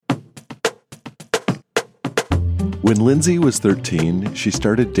When Lindsay was 13, she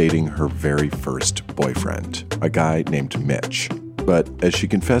started dating her very first boyfriend, a guy named Mitch. But as she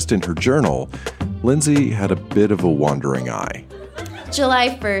confessed in her journal, Lindsay had a bit of a wandering eye. July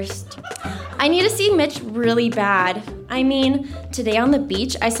 1st. I need to see Mitch really bad. I mean, today on the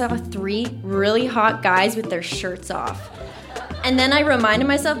beach, I saw 3 really hot guys with their shirts off. And then I reminded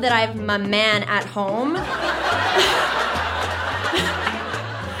myself that I have my man at home.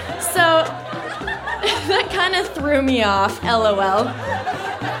 So that kind of threw me off, LOL.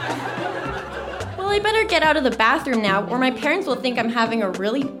 Well, I better get out of the bathroom now, or my parents will think I'm having a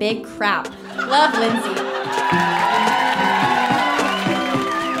really big crap. Love, Lindsay.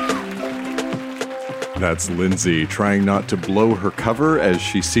 That's Lindsay trying not to blow her cover as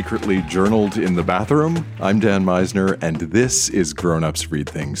she secretly journaled in the bathroom. I'm Dan Meisner, and this is Grown Ups Read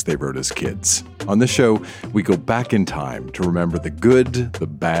Things They Wrote as Kids. On this show, we go back in time to remember the good, the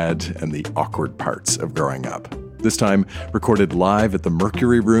bad, and the awkward parts of growing up. This time, recorded live at the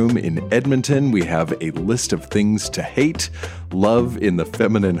Mercury Room in Edmonton, we have a list of things to hate, love in the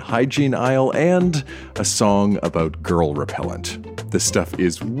feminine hygiene aisle, and a song about girl repellent. This stuff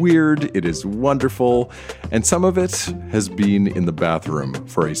is weird, it is wonderful, and some of it has been in the bathroom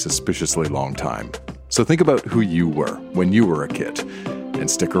for a suspiciously long time. So think about who you were when you were a kid, and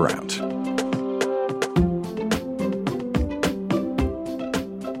stick around.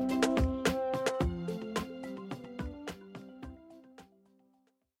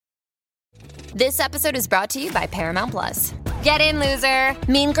 This episode is brought to you by Paramount Plus. Get in, loser!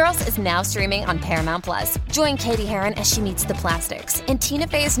 Mean Girls is now streaming on Paramount Plus. Join Katie Heron as she meets the plastics in Tina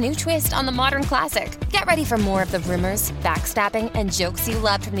Fey's new twist on the modern classic. Get ready for more of the rumors, backstabbing, and jokes you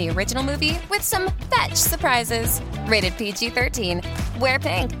loved from the original movie with some fetch surprises. Rated PG-13. Wear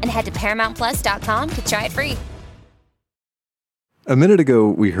pink and head to ParamountPlus.com to try it free. A minute ago,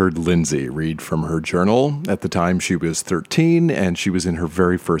 we heard Lindsay read from her journal. At the time, she was 13, and she was in her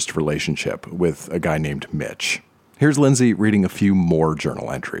very first relationship with a guy named Mitch. Here's Lindsay reading a few more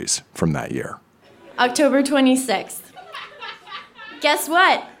journal entries from that year. October 26th. Guess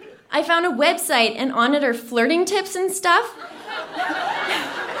what? I found a website, and on it are flirting tips and stuff.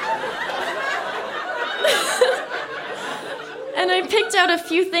 And I picked out a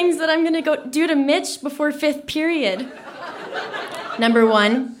few things that I'm going to go do to Mitch before 5th period. Number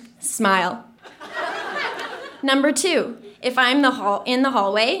 1, smile. Number 2, if I'm in the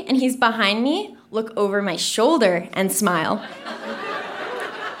hallway and he's behind me, look over my shoulder and smile.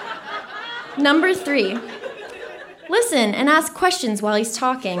 Number 3, listen and ask questions while he's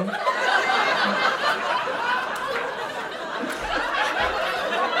talking.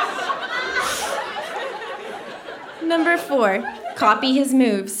 Number 4, copy his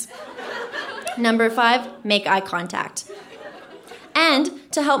moves. Number 5, make eye contact. And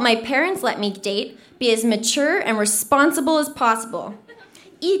to help my parents let me date, be as mature and responsible as possible.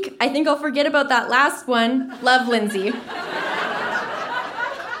 Eek, I think I'll forget about that last one. Love, Lindsay.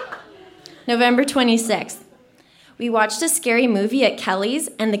 November 26th. We watched a scary movie at Kelly's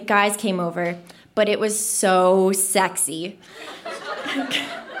and the guys came over, but it was so sexy.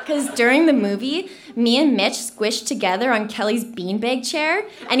 Because during the movie, me and Mitch squished together on Kelly's beanbag chair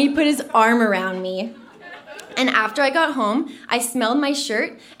and he put his arm around me. And after I got home, I smelled my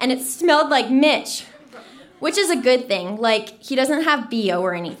shirt, and it smelled like Mitch, which is a good thing. Like, he doesn't have BO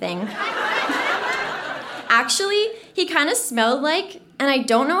or anything. Actually, he kind of smelled like, and I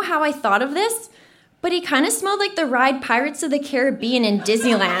don't know how I thought of this, but he kind of smelled like the ride Pirates of the Caribbean in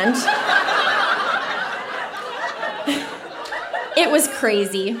Disneyland. It was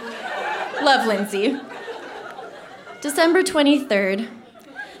crazy. Love, Lindsay. December 23rd.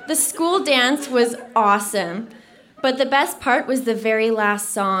 The school dance was awesome, but the best part was the very last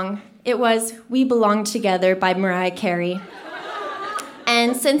song. It was We Belong Together by Mariah Carey.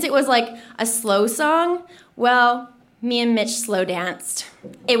 And since it was like a slow song, well, me and Mitch slow danced.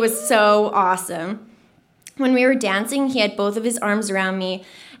 It was so awesome. When we were dancing, he had both of his arms around me,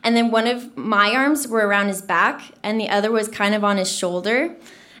 and then one of my arms were around his back, and the other was kind of on his shoulder.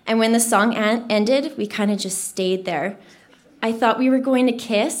 And when the song ended, we kind of just stayed there. I thought we were going to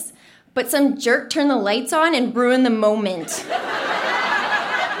kiss, but some jerk turned the lights on and ruined the moment.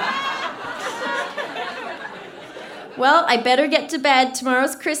 Well, I better get to bed.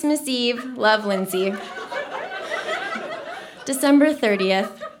 Tomorrow's Christmas Eve. Love, Lindsay. December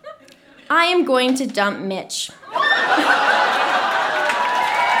 30th. I am going to dump Mitch.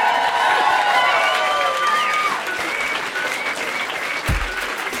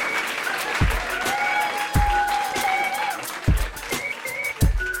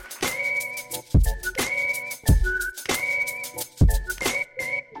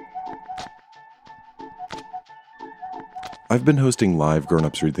 I've been hosting live Grown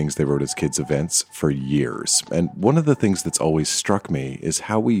Ups Read Things They Wrote as Kids events for years, and one of the things that's always struck me is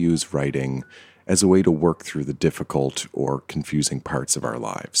how we use writing as a way to work through the difficult or confusing parts of our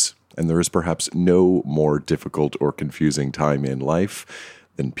lives. And there is perhaps no more difficult or confusing time in life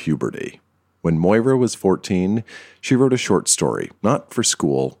than puberty. When Moira was 14, she wrote a short story, not for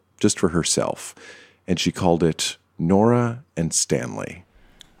school, just for herself, and she called it Nora and Stanley.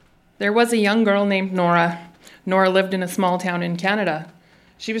 There was a young girl named Nora. Nora lived in a small town in Canada.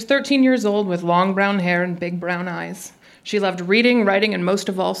 She was 13 years old with long brown hair and big brown eyes. She loved reading, writing, and most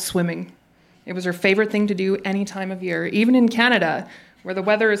of all, swimming. It was her favorite thing to do any time of year, even in Canada, where the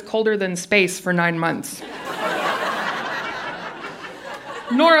weather is colder than space for 9 months.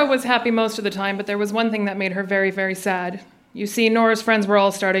 Nora was happy most of the time, but there was one thing that made her very, very sad. You see, Nora's friends were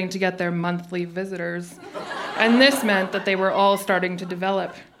all starting to get their monthly visitors, and this meant that they were all starting to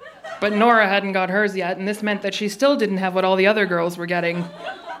develop. But Nora hadn't got hers yet, and this meant that she still didn't have what all the other girls were getting: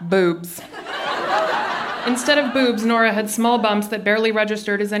 boobs. Instead of boobs, Nora had small bumps that barely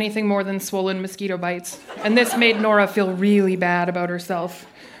registered as anything more than swollen mosquito bites, and this made Nora feel really bad about herself.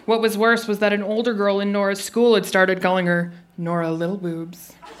 What was worse was that an older girl in Nora's school had started calling her Nora Little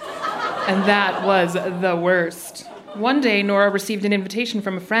Boobs. And that was the worst. One day, Nora received an invitation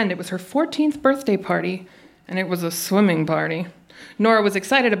from a friend. It was her 14th birthday party, and it was a swimming party. Nora was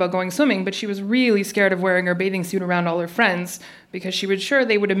excited about going swimming, but she was really scared of wearing her bathing suit around all her friends because she was sure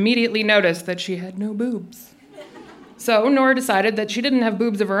they would immediately notice that she had no boobs. So Nora decided that she didn't have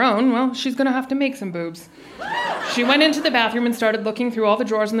boobs of her own. Well, she's going to have to make some boobs. She went into the bathroom and started looking through all the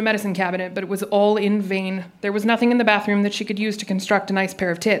drawers in the medicine cabinet, but it was all in vain. There was nothing in the bathroom that she could use to construct a nice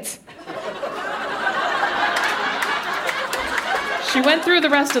pair of tits. She went through the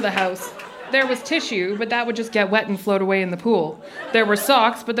rest of the house. There was tissue, but that would just get wet and float away in the pool. There were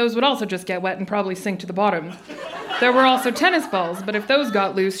socks, but those would also just get wet and probably sink to the bottom. There were also tennis balls, but if those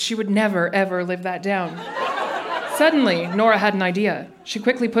got loose, she would never, ever live that down. Suddenly, Nora had an idea. She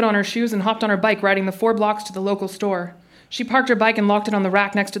quickly put on her shoes and hopped on her bike, riding the 4 blocks to the local store. She parked her bike and locked it on the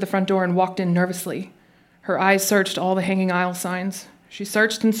rack next to the front door and walked in nervously. Her eyes searched all the hanging aisle signs. She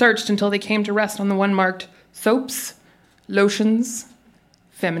searched and searched until they came to rest on the one marked soaps, lotions,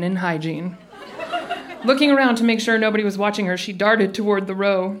 feminine hygiene. Looking around to make sure nobody was watching her, she darted toward the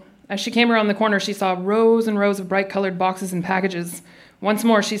row. As she came around the corner, she saw rows and rows of bright-colored boxes and packages. Once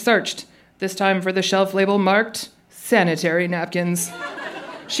more, she searched, this time for the shelf label marked sanitary napkins.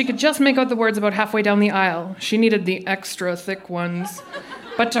 She could just make out the words about halfway down the aisle. She needed the extra thick ones.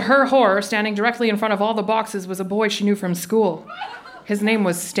 But to her horror, standing directly in front of all the boxes was a boy she knew from school. His name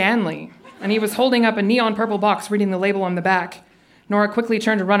was Stanley, and he was holding up a neon purple box reading the label on the back. Nora quickly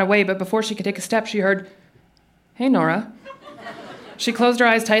turned to run away, but before she could take a step, she heard, "Hey, Nora." She closed her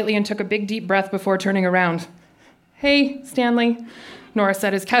eyes tightly and took a big, deep breath before turning around. "Hey, Stanley," Nora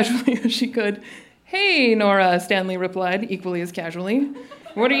said as casually as she could. "Hey, Nora," Stanley replied, equally as casually.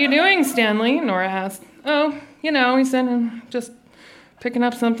 "What are you doing, Stanley?" Nora asked. "Oh, you know," he said, "I'm just picking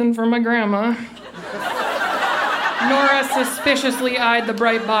up something for my grandma." Nora suspiciously eyed the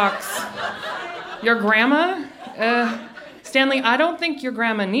bright box. "Your grandma? Stanley, I don't think your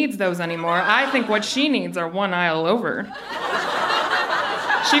grandma needs those anymore. I think what she needs are one aisle over."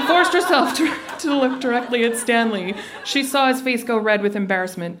 She forced herself to look directly at Stanley. She saw his face go red with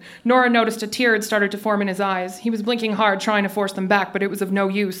embarrassment. Nora noticed a tear had started to form in his eyes. He was blinking hard, trying to force them back, but it was of no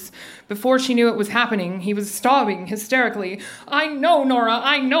use. Before she knew it was happening, he was sobbing hysterically. "I know, Nora,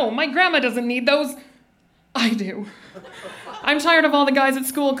 I know. My grandma doesn't need those. I do. I'm tired of all the guys at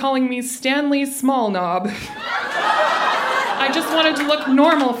school calling me Stanley Small Knob. I just wanted to look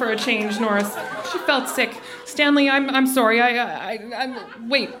normal for a change," Nora. She felt sick. "Stanley, I'm sorry.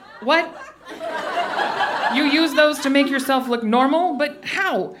 Wait, what? You use those to make yourself look normal? But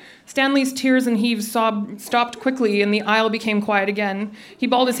how?" Stanley's tears and heaves stopped quickly, and the aisle became quiet again. He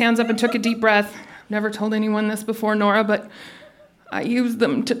balled his hands up and took a deep breath. "Never told anyone this before, Nora, but I used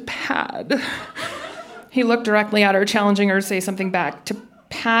them to pad." He looked directly at her, challenging her to say something back. "To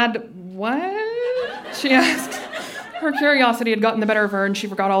pad what?" she asked. Her curiosity had gotten the better of her, and she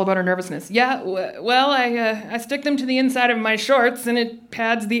forgot all about her nervousness. "Yeah, well, I stick them to the inside of my shorts, and it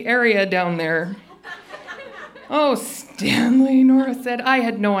pads the area down there." "Oh, Stanley," Nora said, "I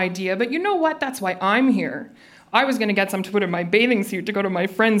had no idea, but you know what? That's why I'm here. I was going to get some to put in my bathing suit to go to my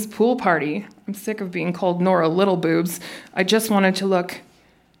friend's pool party. I'm sick of being called Nora Little Boobs. I just wanted to look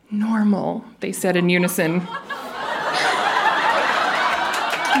normal," they said in unison.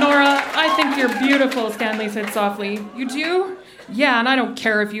 "Nora, I think you're beautiful," Stanley said softly. "You do?" "Yeah, and I don't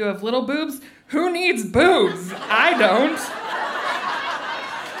care if you have little boobs. Who needs boobs? I don't."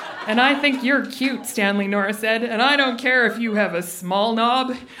 And I think you're cute, Stanley, Nora said, and I don't care if you have a small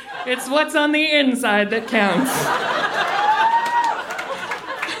knob. It's what's on the inside that counts.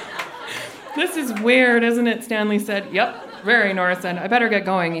 This is weird, isn't it? Stanley said. Yep, very, Nora said. I better get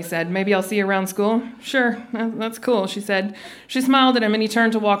going, he said. Maybe I'll see you around school? Sure, that's cool, she said. She smiled at him and he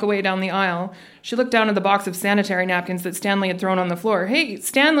turned to walk away down the aisle. She looked down at the box of sanitary napkins that Stanley had thrown on the floor. Hey,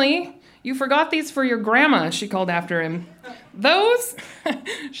 Stanley, you forgot these for your grandma, she called after him. Those?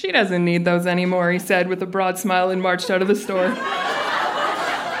 She doesn't need those anymore, he said with a broad smile and marched out of the store.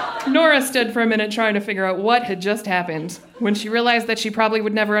 Nora stood for a minute trying to figure out what had just happened. When she realized that she probably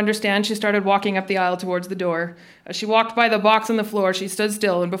would never understand, she started walking up the aisle towards the door. As she walked by the box on the floor, she stood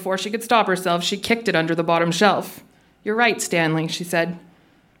still, and before she could stop herself, she kicked it under the bottom shelf. You're right, Stanley, she said.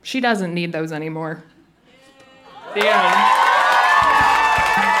 She doesn't need those anymore. The end.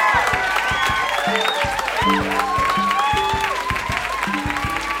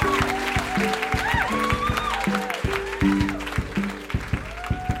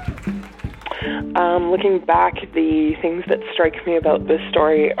 Looking back, the things that strike me about this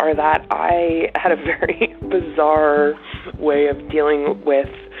story are that I had a very bizarre way of dealing with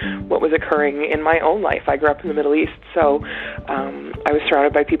what was occurring in my own life. I grew up in the Middle East, so I was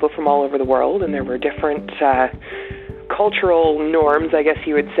surrounded by people from all over the world, and there were different cultural norms, I guess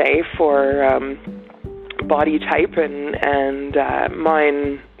you would say, for body type, and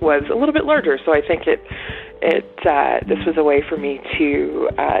mine was a little bit larger, so I think this was a way for me to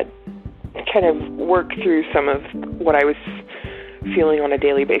kind of work through some of what I was feeling on a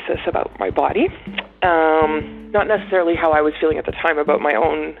daily basis about my body. Not necessarily how I was feeling at the time about my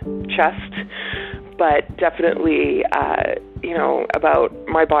own chest, but definitely, about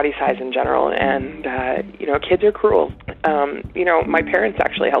my body size in general. And, kids are cruel. My parents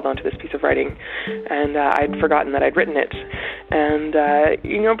actually held on to this piece of writing, and I'd forgotten that I'd written it. And,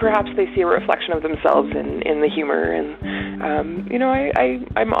 perhaps they see a reflection of themselves in the humor. And,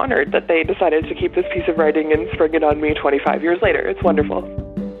 I'm honored that they decided to keep this piece of writing and spring it on me 25 years later. It's wonderful.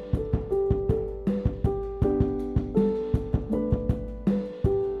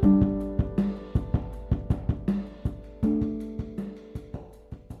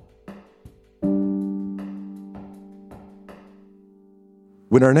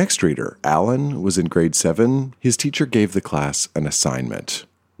 When our next reader, Alan, was in grade 7, his teacher gave the class an assignment.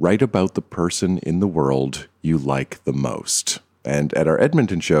 Write about the person in the world you like the most. And at our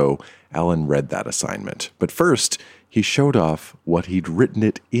Edmonton show, Alan read that assignment. But first, he showed off what he'd written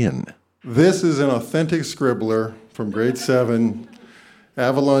it in. This is an authentic scribbler from grade 7,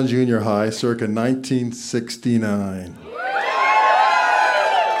 Avalon Junior High, circa 1969.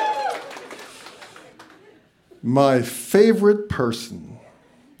 My favorite person.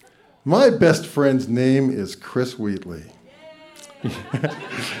 My best friend's name is Chris Wheatley.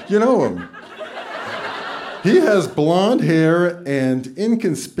 You know him. He has blonde hair and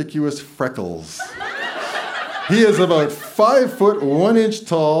inconspicuous freckles. He is about 5 foot 1 inch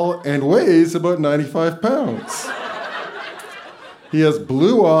tall and weighs about 95 pounds. He has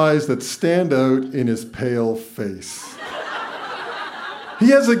blue eyes that stand out in his pale face.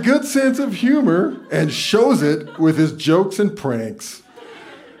 He has a good sense of humor and shows it with his jokes and pranks.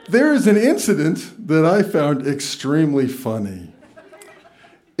 There is an incident that I found extremely funny.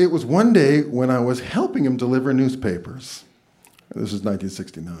 It was one day when I was helping him deliver newspapers. This is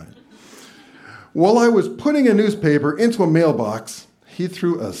 1969. While I was putting a newspaper into a mailbox, he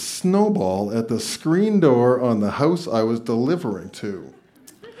threw a snowball at the screen door on the house I was delivering to.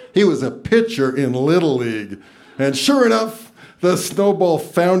 He was a pitcher in Little League, and sure enough, the snowball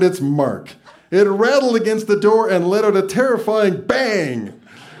found its mark. It rattled against the door and let out a terrifying bang.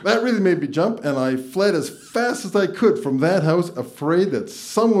 That really made me jump, and I fled as fast as I could from that house, afraid that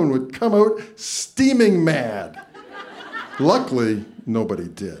someone would come out steaming mad. Luckily, nobody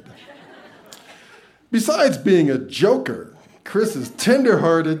did. Besides being a joker, Chris is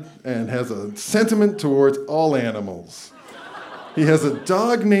tender-hearted and has a sentiment towards all animals. He has a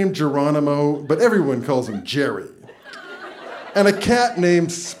dog named Geronimo, but everyone calls him Jerry, and a cat named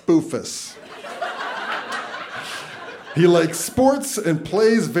Spoofus. He likes sports and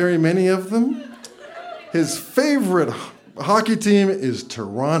plays very many of them. His favorite hockey team is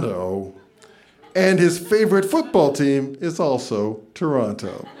Toronto, and his favorite football team is also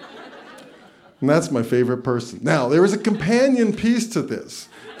Toronto. And that's my favorite person. Now, there is a companion piece to this,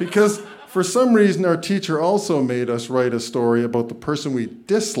 because for some reason our teacher also made us write a story about the person we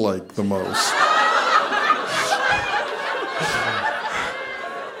dislike the most.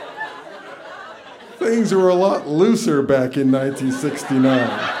 Things were a lot looser back in 1969.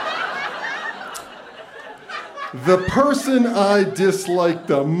 The person I dislike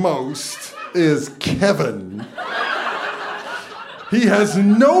the most is Kevin. He has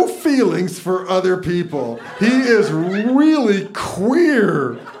no feelings for other people. He is really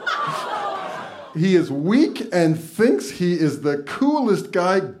queer. He is weak and thinks he is the coolest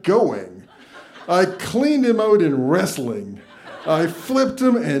guy going. I cleaned him out in wrestling. I flipped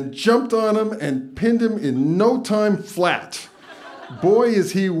him and jumped on him and pinned him in no time flat. Boy,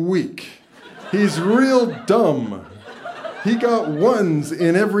 is he weak. He's real dumb. He got ones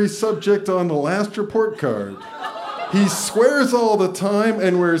in every subject on the last report card. He swears all the time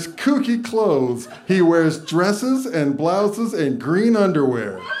and wears kooky clothes. He wears dresses and blouses and green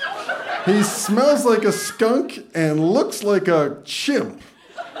underwear. He smells like a skunk and looks like a chimp.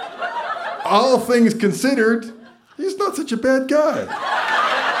 All things considered, he's not such a bad guy.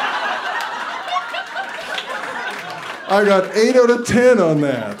 I got 8 out of 10 on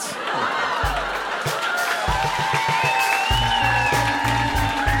that.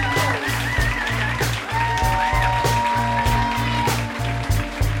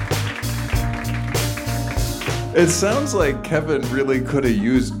 It sounds like Kevin really could have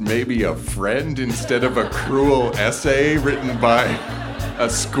used maybe a friend instead of a cruel essay written by a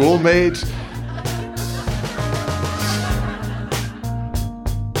schoolmate.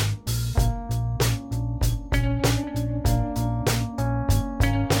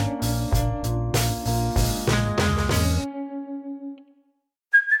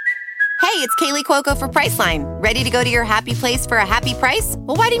 Hey, it's Kaylee Cuoco for Priceline. Ready to go to your happy place for a happy price?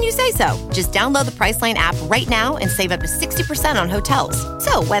 Well, why didn't you say so? Just download the Priceline app right now and save up to 60% on hotels.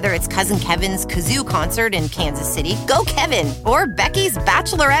 So whether it's Cousin Kevin's Kazoo Concert in Kansas City, go Kevin, or Becky's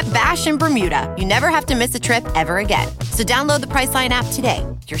Bachelorette Bash in Bermuda, you never have to miss a trip ever again. So download the Priceline app today.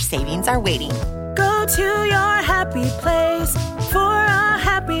 Your savings are waiting. Go to your happy place for a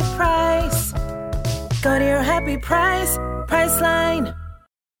happy price. Go to your happy price, Priceline.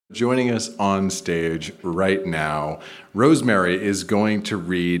 Joining us on stage right now, Rosemary is going to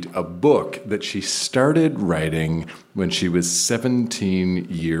read a book that she started writing when she was 17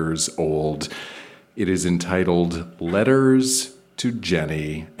 years old. It is entitled Letters to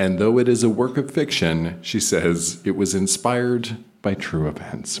Jenny, and though it is a work of fiction, she says it was inspired by true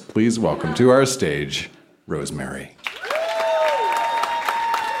events. Please welcome to our stage, Rosemary.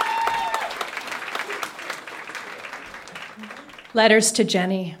 Letters to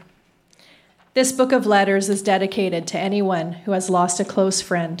Jenny. This book of letters is dedicated to anyone who has lost a close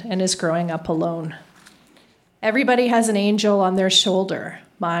friend and is growing up alone. Everybody has an angel on their shoulder.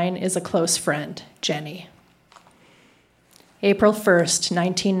 Mine is a close friend, Jenny. April 1st,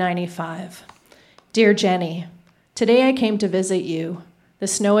 1995. Dear Jenny, today I came to visit you. The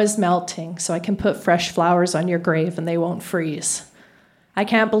snow is melting, so I can put fresh flowers on your grave and they won't freeze. I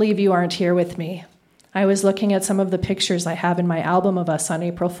can't believe you aren't here with me. I was looking at some of the pictures I have in my album of us on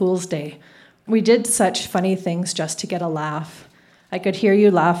April Fool's Day. We did such funny things just to get a laugh. I could hear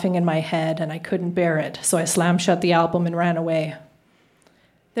you laughing in my head, and I couldn't bear it, so I slammed shut the album and ran away.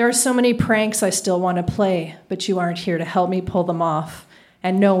 There are so many pranks I still want to play, but you aren't here to help me pull them off,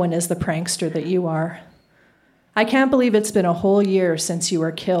 and no one is the prankster that you are. I can't believe it's been a whole year since you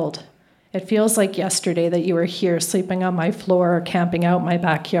were killed. It feels like yesterday that you were here sleeping on my floor or camping out my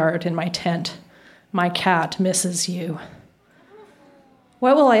backyard in my tent. My cat misses you.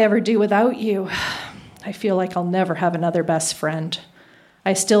 What will I ever do without you? I feel like I'll never have another best friend.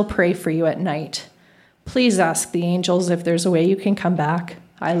 I still pray for you at night. Please ask the angels if there's a way you can come back.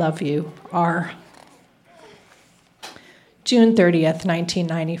 I love you. R. June 30th,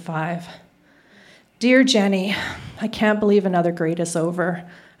 1995. Dear Jenny, I can't believe another grade is over.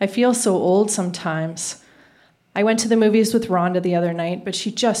 I feel so old sometimes. I went to the movies with Rhonda the other night, but she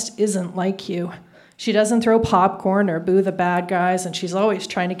just isn't like you. She doesn't throw popcorn or boo the bad guys, and she's always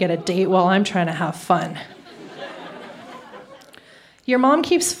trying to get a date while I'm trying to have fun. Your mom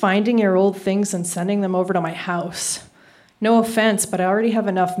keeps finding your old things and sending them over to my house. No offense, but I already have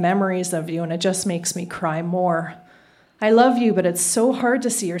enough memories of you, and it just makes me cry more. I love you, but it's so hard to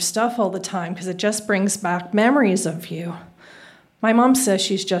see your stuff all the time because it just brings back memories of you. My mom says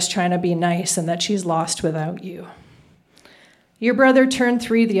she's just trying to be nice and that she's lost without you. Your brother turned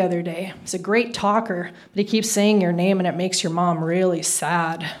 3 the other day. He's a great talker, but he keeps saying your name and it makes your mom really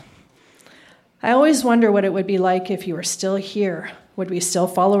sad. I always wonder what it would be like if you were still here. Would we still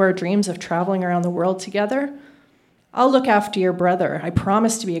follow our dreams of traveling around the world together? I'll look after your brother. I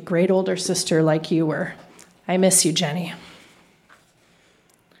promise to be a great older sister like you were. I miss you, Jenny.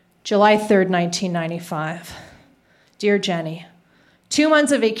 July 3rd, 1995. Dear Jenny, 2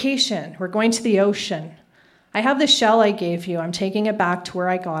 months of vacation. We're going to the ocean. I have the shell I gave you. I'm taking it back to where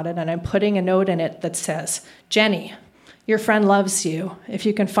I got it, and I'm putting a note in it that says, Jenny, your friend loves you. If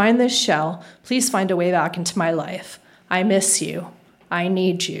you can find this shell, please find a way back into my life. I miss you. I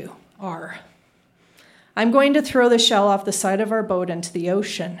need you. R. I'm going to throw the shell off the side of our boat into the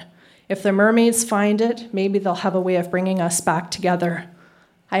ocean. If the mermaids find it, maybe they'll have a way of bringing us back together.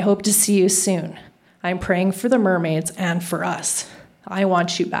 I hope to see you soon. I'm praying for the mermaids and for us. I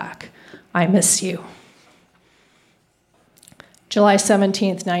want you back. I miss you. July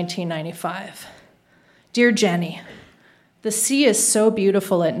 17th, 1995. Dear Jenny, the sea is so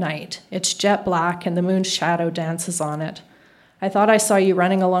beautiful at night. It's jet black and the moon's shadow dances on it. I thought I saw you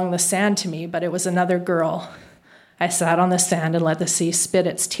running along the sand to me, but it was another girl. I sat on the sand and let the sea spit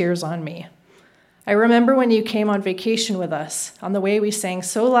its tears on me. I remember when you came on vacation with us. On the way, we sang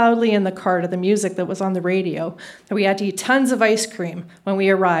so loudly in the car to the music that was on the radio that we had to eat tons of ice cream when we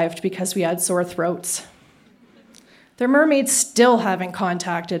arrived because we had sore throats. The mermaids still haven't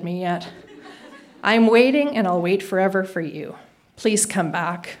contacted me yet. I'm waiting, and I'll wait forever for you. Please come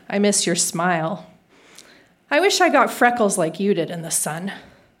back. I miss your smile. I wish I got freckles like you did in the sun.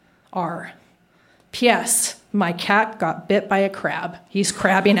 R. P.S. My cat got bit by a crab. He's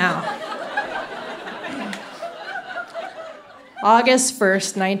crabby now. August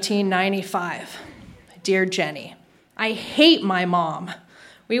 1st, 1995. Dear Jenny, I hate my mom.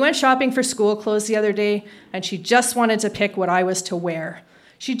 We went shopping for school clothes the other day, and she just wanted to pick what I was to wear.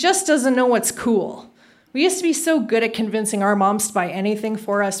 She just doesn't know what's cool. We used to be so good at convincing our moms to buy anything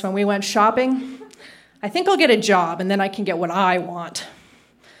for us when we went shopping. I think I'll get a job, and then I can get what I want.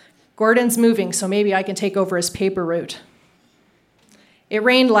 Gordon's moving, so maybe I can take over his paper route. It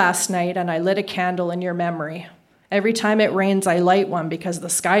rained last night, and I lit a candle in your memory. Every time it rains, I light one because the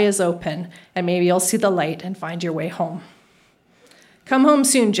sky is open, and maybe you'll see the light and find your way home. Come home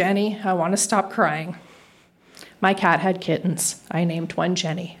soon, Jenny. I want to stop crying. My cat had kittens. I named one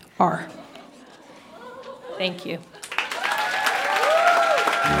Jenny. R. Thank you.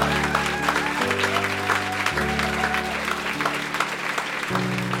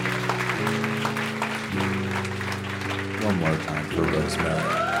 One more time for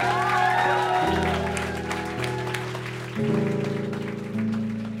Rosemary.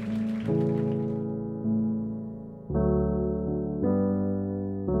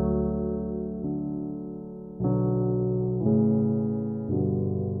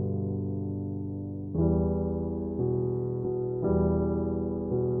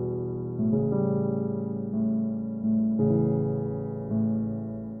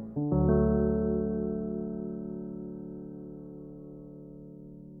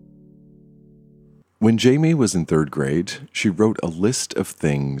 When Jamie was in third grade, she wrote a list of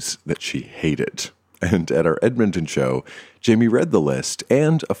things that she hated. And at our Edmonton show, Jamie read the list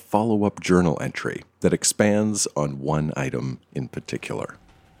and a follow-up journal entry that expands on one item in particular.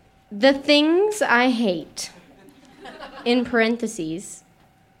 The things I hate. In parentheses,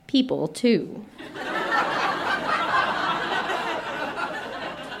 people too.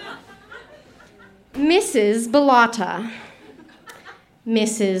 Mrs. Bellotta.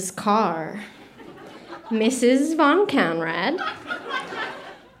 Mrs. Carr. Mrs. Von Conrad,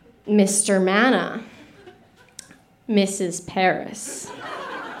 Mr. Manna, Mrs. Paris,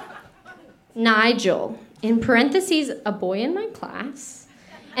 Nigel, in parentheses, a boy in my class,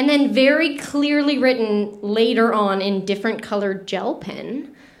 and then very clearly written later on in different colored gel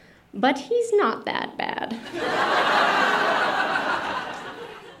pen, but he's not that bad.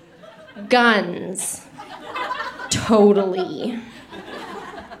 Guns, totally.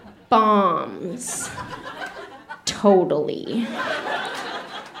 Bombs. Totally.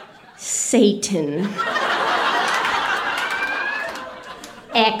 Satan.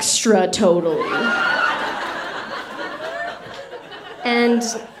 Extra totally. And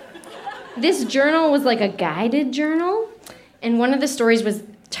this journal was like a guided journal, and one of the stories was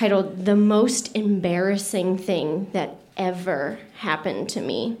titled "The Most Embarrassing Thing That Ever Happened to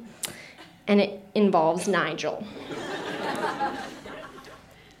Me," and it involves Nigel.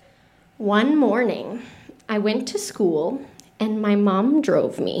 One morning, I went to school, and my mom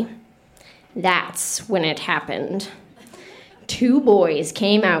drove me. That's when it happened. 2 boys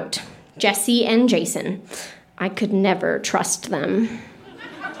came out, Jesse and Jason. I could never trust them.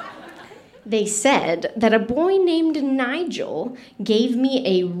 They said that a boy named Nigel gave me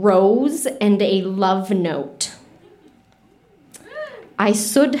a rose and a love note. I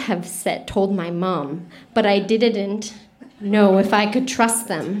should have told my mom, but I didn't know if I could trust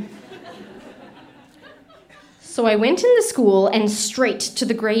them. So I went into school and straight to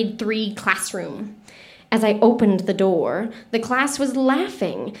the grade 3 classroom. As I opened the door, the class was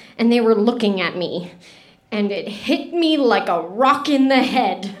laughing, and they were looking at me. and it hit me like a rock in the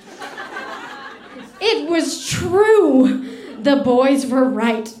head. It was true. The boys were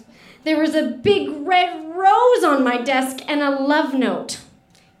right. There was a big red rose on my desk and a love note.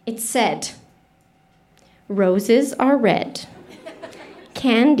 It said, "Roses are red.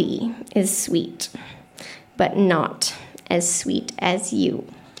 Candy is sweet, but not as sweet as you."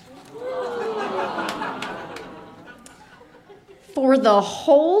 For the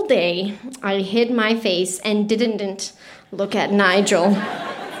whole day, I hid my face and didn't look at Nigel.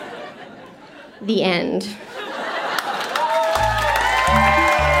 The end.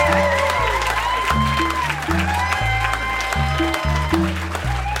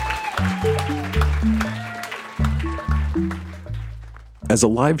 As a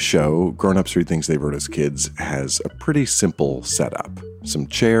live show, Grown Ups Read Things They Wrote as Kids has a pretty simple setup. Some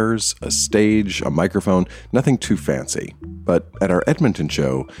chairs, a stage, a microphone, nothing too fancy. But at our Edmonton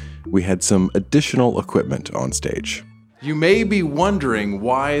show, we had some additional equipment on stage. You may be wondering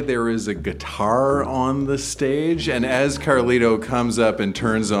why there is a guitar on the stage, and as Carlito comes up and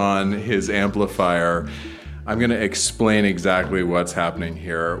turns on his amplifier, I'm going to explain exactly what's happening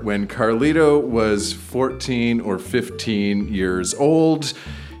here. When Carlito was 14 or 15 years old,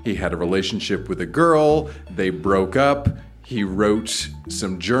 he had a relationship with a girl. They broke up. He wrote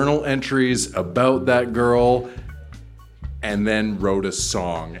some journal entries about that girl and then wrote a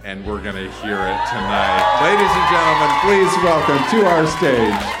song, and we're going to hear it tonight. Ladies and gentlemen, please welcome to our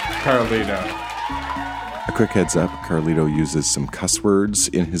stage, Carlito. A quick heads up, Carlito uses some cuss words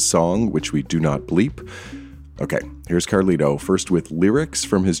in his song, which we do not bleep. Okay, here's Carlito, first with lyrics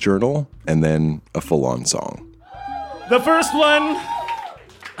from his journal, and then a full-on song. The first one,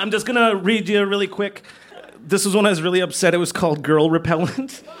 I'm just gonna read you really quick. This was when I was really upset. It was called Girl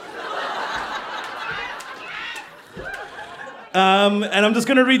Repellent. And I'm just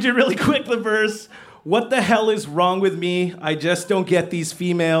gonna read you really quick the verse. What the hell is wrong with me? I just don't get these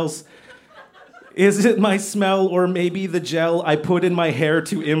females. Is it my smell or maybe the gel I put in my hair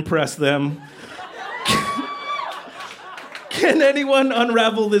to impress them? Can anyone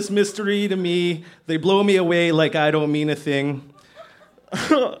unravel this mystery to me? They blow me away like I don't mean a thing.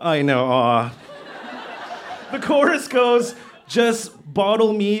 I know, aw. The chorus goes, just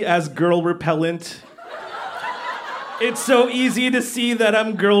bottle me as girl repellent. It's so easy to see that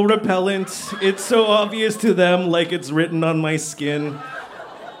I'm girl repellent. It's so obvious to them like it's written on my skin.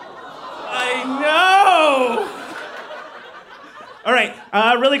 I know! All right,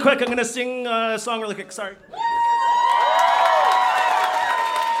 really quick, I'm gonna sing a song really quick, sorry.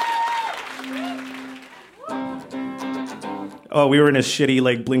 Oh, we were in a shitty,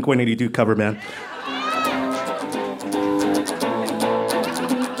 like, Blink-182 cover band.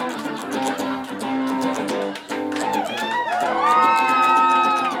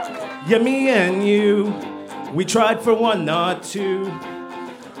 Yeah, me and you, we tried for one, not two.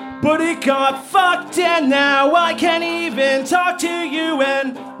 But it got fucked and now I can't even talk to you.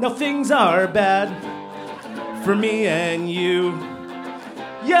 And now things are bad for me and you.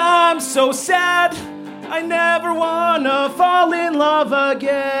 Yeah, I'm so sad. I never wanna fall in love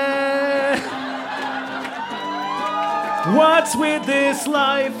again. What's with this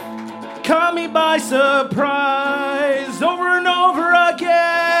life? Caught me by surprise over and over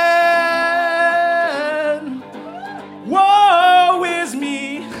again. Woe is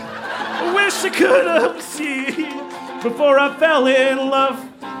me. I wish I could have seen before I fell in love.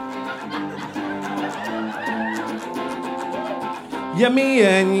 Yeah, me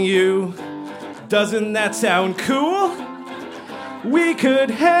and you. Doesn't that sound cool? We could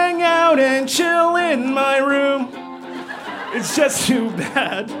hang out and chill in my room. It's just too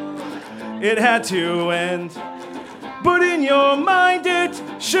bad it had to end. But in your mind it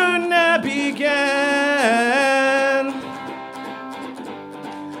shouldn't have began.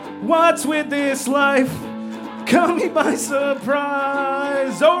 What's with this life? Caught me by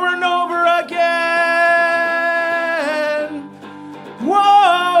surprise over and over again.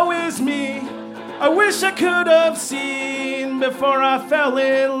 Woe is me. I wish I could have seen before I fell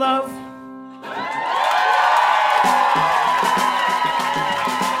in love.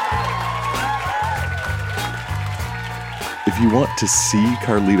 If you want to see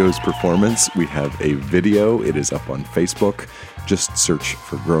Carlito's performance, we have a video. It is up on Facebook. Just search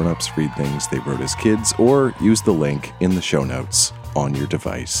for Grown Ups Read Things They Wrote as Kids, or use the link in the show notes on your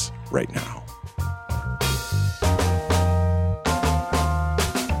device right now.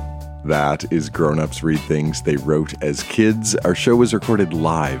 That is Grown Ups Read Things They Wrote as Kids. Our show was recorded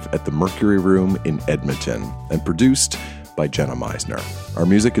live at the Mercury Room in Edmonton and produced by Jenna Meisner. Our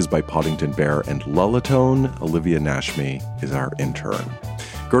music is by Poddington Bear and Lullatone. Olivia Nashmi is our intern.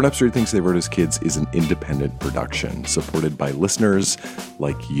 Grown Ups Read Things They Wrote as Kids is an independent production supported by listeners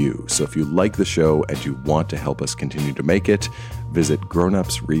like you. So if you like the show and you want to help us continue to make it, visit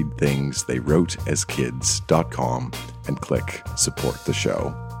grownupsreadthingstheywroteaskids.com and click support the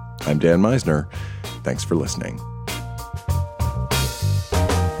show. I'm Dan Meisner. Thanks for listening.